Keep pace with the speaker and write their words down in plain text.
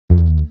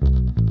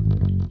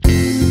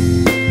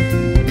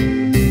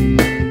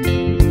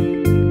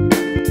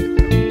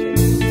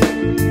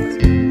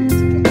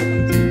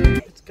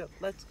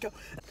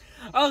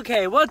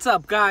Okay, what's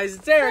up guys?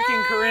 It's Eric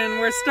and Corinne.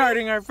 We're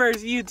starting our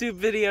first YouTube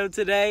video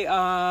today.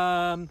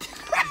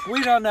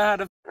 We don't know how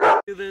to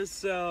do this,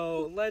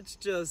 so let's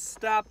just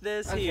stop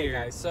this here.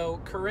 Guys, so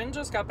Corinne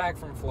just got back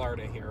from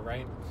Florida here,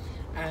 right?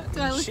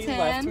 And she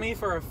left me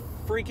for a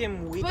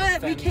freaking week.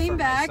 But we came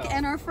back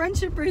and our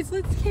friendship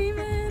bracelets came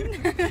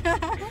in.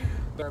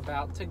 We're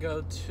about to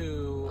go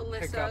to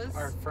pick up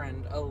our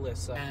friend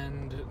Alyssa,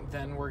 and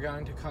then we're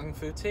going to Kung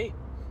Fu Tea.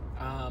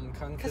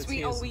 Because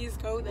we always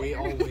go there. We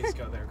always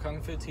go there.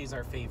 Kung Fu Tea is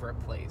our favorite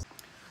place.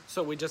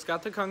 So we just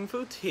got to Kung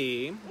Fu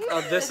Tea.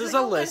 This is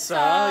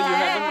Alyssa. You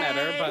haven't met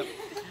her, but...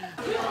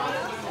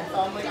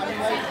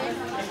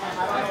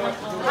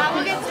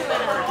 We'll get to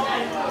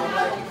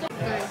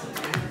it.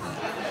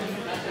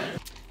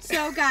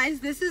 So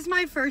guys, this is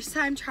my first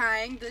time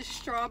trying the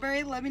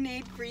strawberry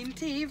lemonade green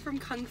tea from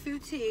Kung Fu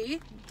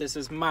Tea. This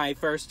is my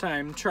first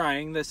time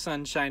trying the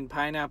sunshine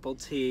pineapple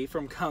tea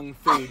from Kung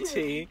Fu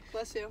Tea.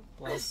 Bless you.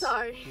 Bless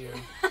Sorry. You.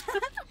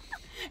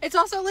 It's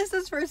also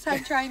Alyssa's first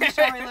time trying the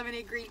strawberry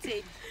lemonade green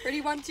tea.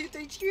 Ready? 1, 2,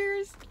 3,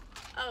 cheers.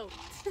 Oh.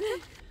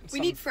 We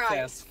need fries.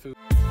 Fast food.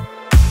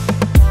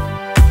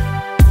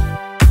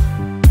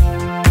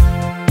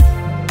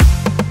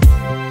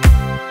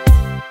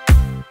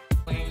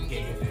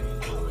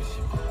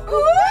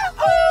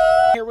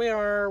 Here we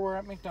are, we're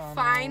at McDonald's.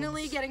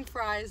 Finally getting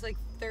fries like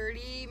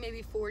 30,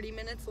 maybe 40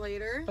 minutes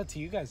later. But to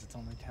you guys, it's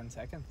only 10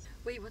 seconds.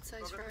 Wait, what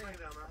size fry? Hi,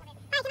 can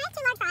I have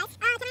 2 large fries?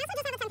 Can I also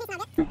just have a 10-piece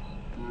nugget?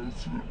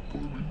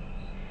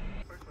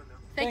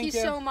 Thank you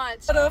so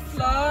much.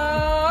 Butterflies!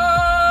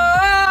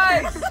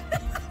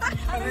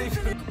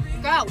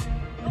 Go!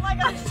 Oh my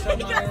gosh,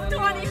 he got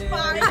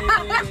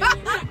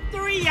 25!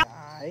 3!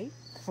 Sigh.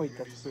 Wait,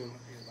 that's food.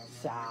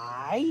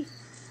 Sigh.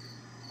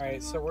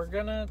 Alright, so we're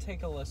gonna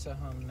take Alyssa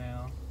home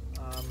now.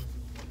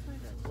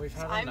 We've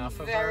had enough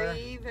of her.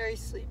 I'm very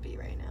sleepy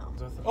right now.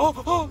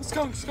 Oh,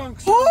 skunk.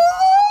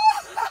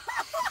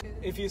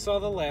 If you saw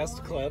the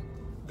last clip,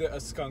 a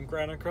skunk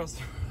ran across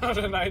the road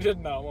and I did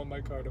not want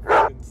my car to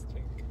fucking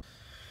stink.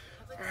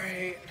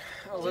 Alright,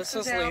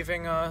 Alyssa's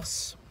leaving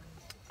us.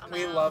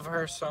 We love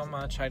her so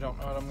much. I don't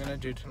know what I'm gonna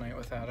do tonight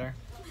without her.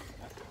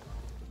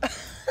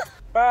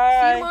 Bye!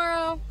 See you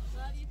tomorrow.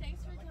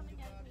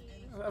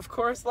 Of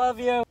course, love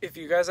you. If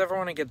you guys ever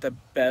want to get the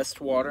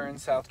best water in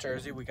South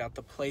Jersey, we got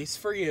the place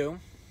for you.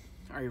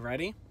 Are you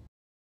ready?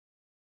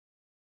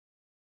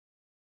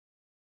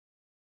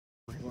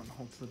 Everyone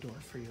holds the door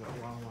for you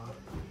at Wawa.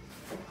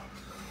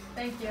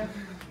 Thank you.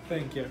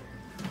 Thank you.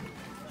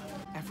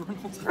 Everyone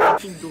holds the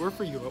fucking door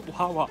for you at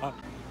Wawa.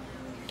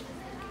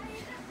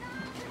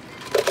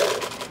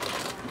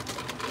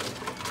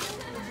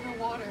 There's no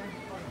water.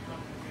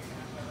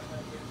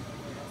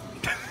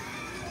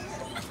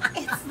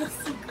 It's the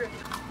secret.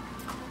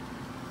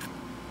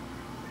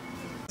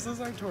 This is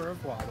our tour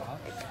of Wawa.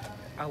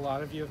 A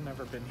lot of you have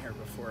never been here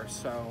before,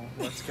 so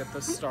let's get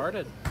this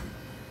started.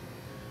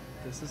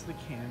 This is the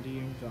candy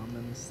and gum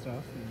and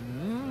stuff.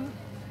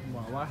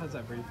 Wawa has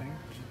everything.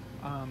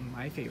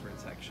 My favorite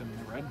section,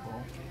 the Red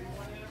Bull.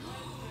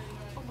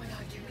 Oh my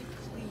god, can we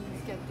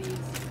please get these?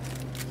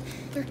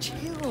 They're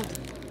chilled.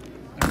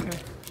 Okay.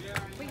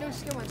 Wait, no,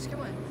 just get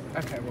one,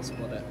 Okay, we'll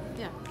split it.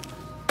 Yeah.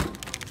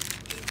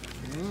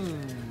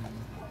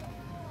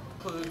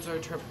 Includes our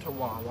trip to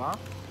Wawa.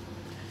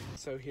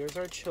 So here's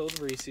our chilled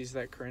Reese's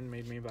that Corinne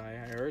made me buy.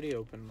 I already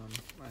opened them.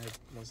 I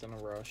was in a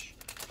rush.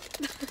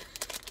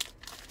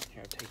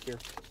 Here,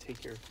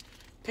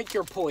 take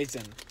your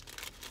poison.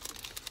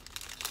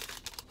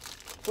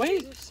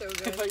 Wait, These are so I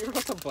good. thought you were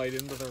about to bite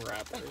into the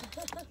wrapper.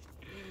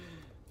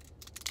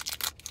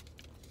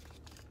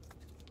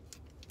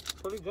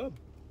 Pretty good.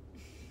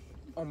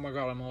 Oh my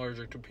god, I'm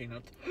allergic to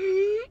peanuts.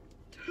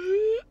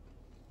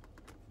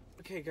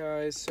 Okay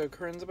guys, so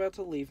Corinne's about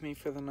to leave me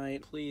for the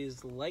night.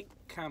 Please like,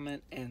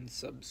 comment, and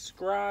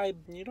subscribe.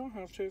 You don't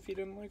have to if you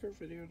didn't like our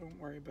video, don't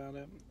worry about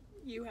it.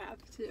 You have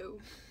to.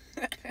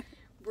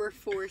 We're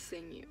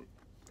forcing you.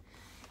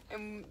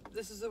 And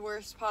this is the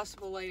worst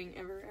possible lighting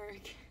ever,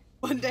 Eric.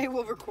 One day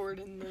we'll record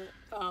in the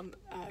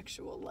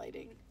actual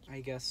lighting.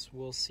 I guess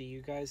we'll see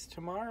you guys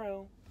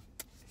tomorrow.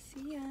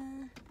 See ya.